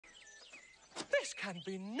This can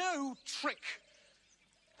be no trick.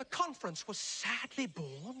 The conference was sadly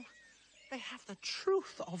born. They have the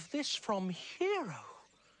truth of this from Hero.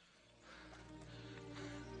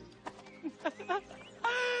 Love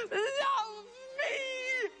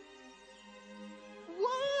me!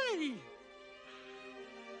 Why?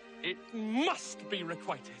 It must be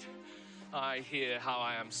requited. I hear how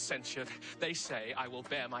I am censured. They say I will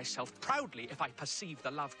bear myself proudly if I perceive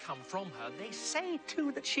the love come from her. They say,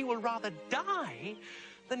 too, that she will rather die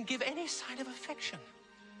than give any sign of affection.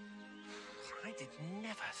 I did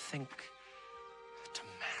never think to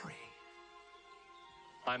marry.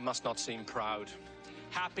 I must not seem proud.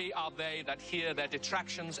 Happy are they that hear their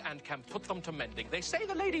detractions and can put them to mending. They say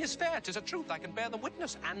the lady is fair, 'tis a truth, I can bear them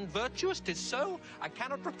witness, and virtuous, 'tis so, I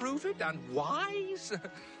cannot reprove it, and wise.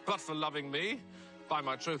 But for loving me, by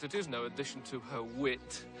my troth, it is no addition to her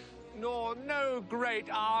wit, nor no great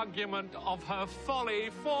argument of her folly,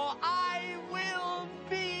 for I will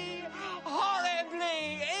be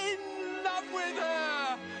horribly in love with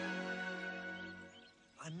her.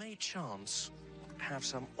 I may chance have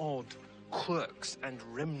some odd quirks and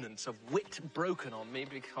remnants of wit broken on me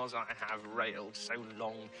because I have railed so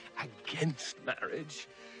long against marriage.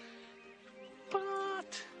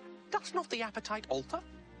 But does not the appetite alter?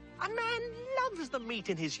 A man loves the meat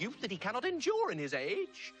in his youth that he cannot endure in his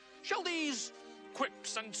age. Shall these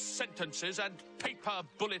quips and sentences and paper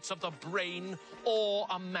bullets of the brain awe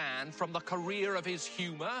a man from the career of his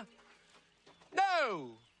humour?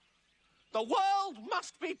 No! The world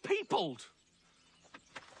must be peopled.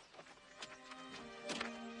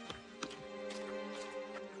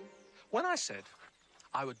 When I said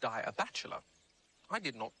I would die a bachelor, I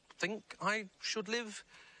did not think I should live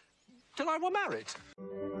till I were married.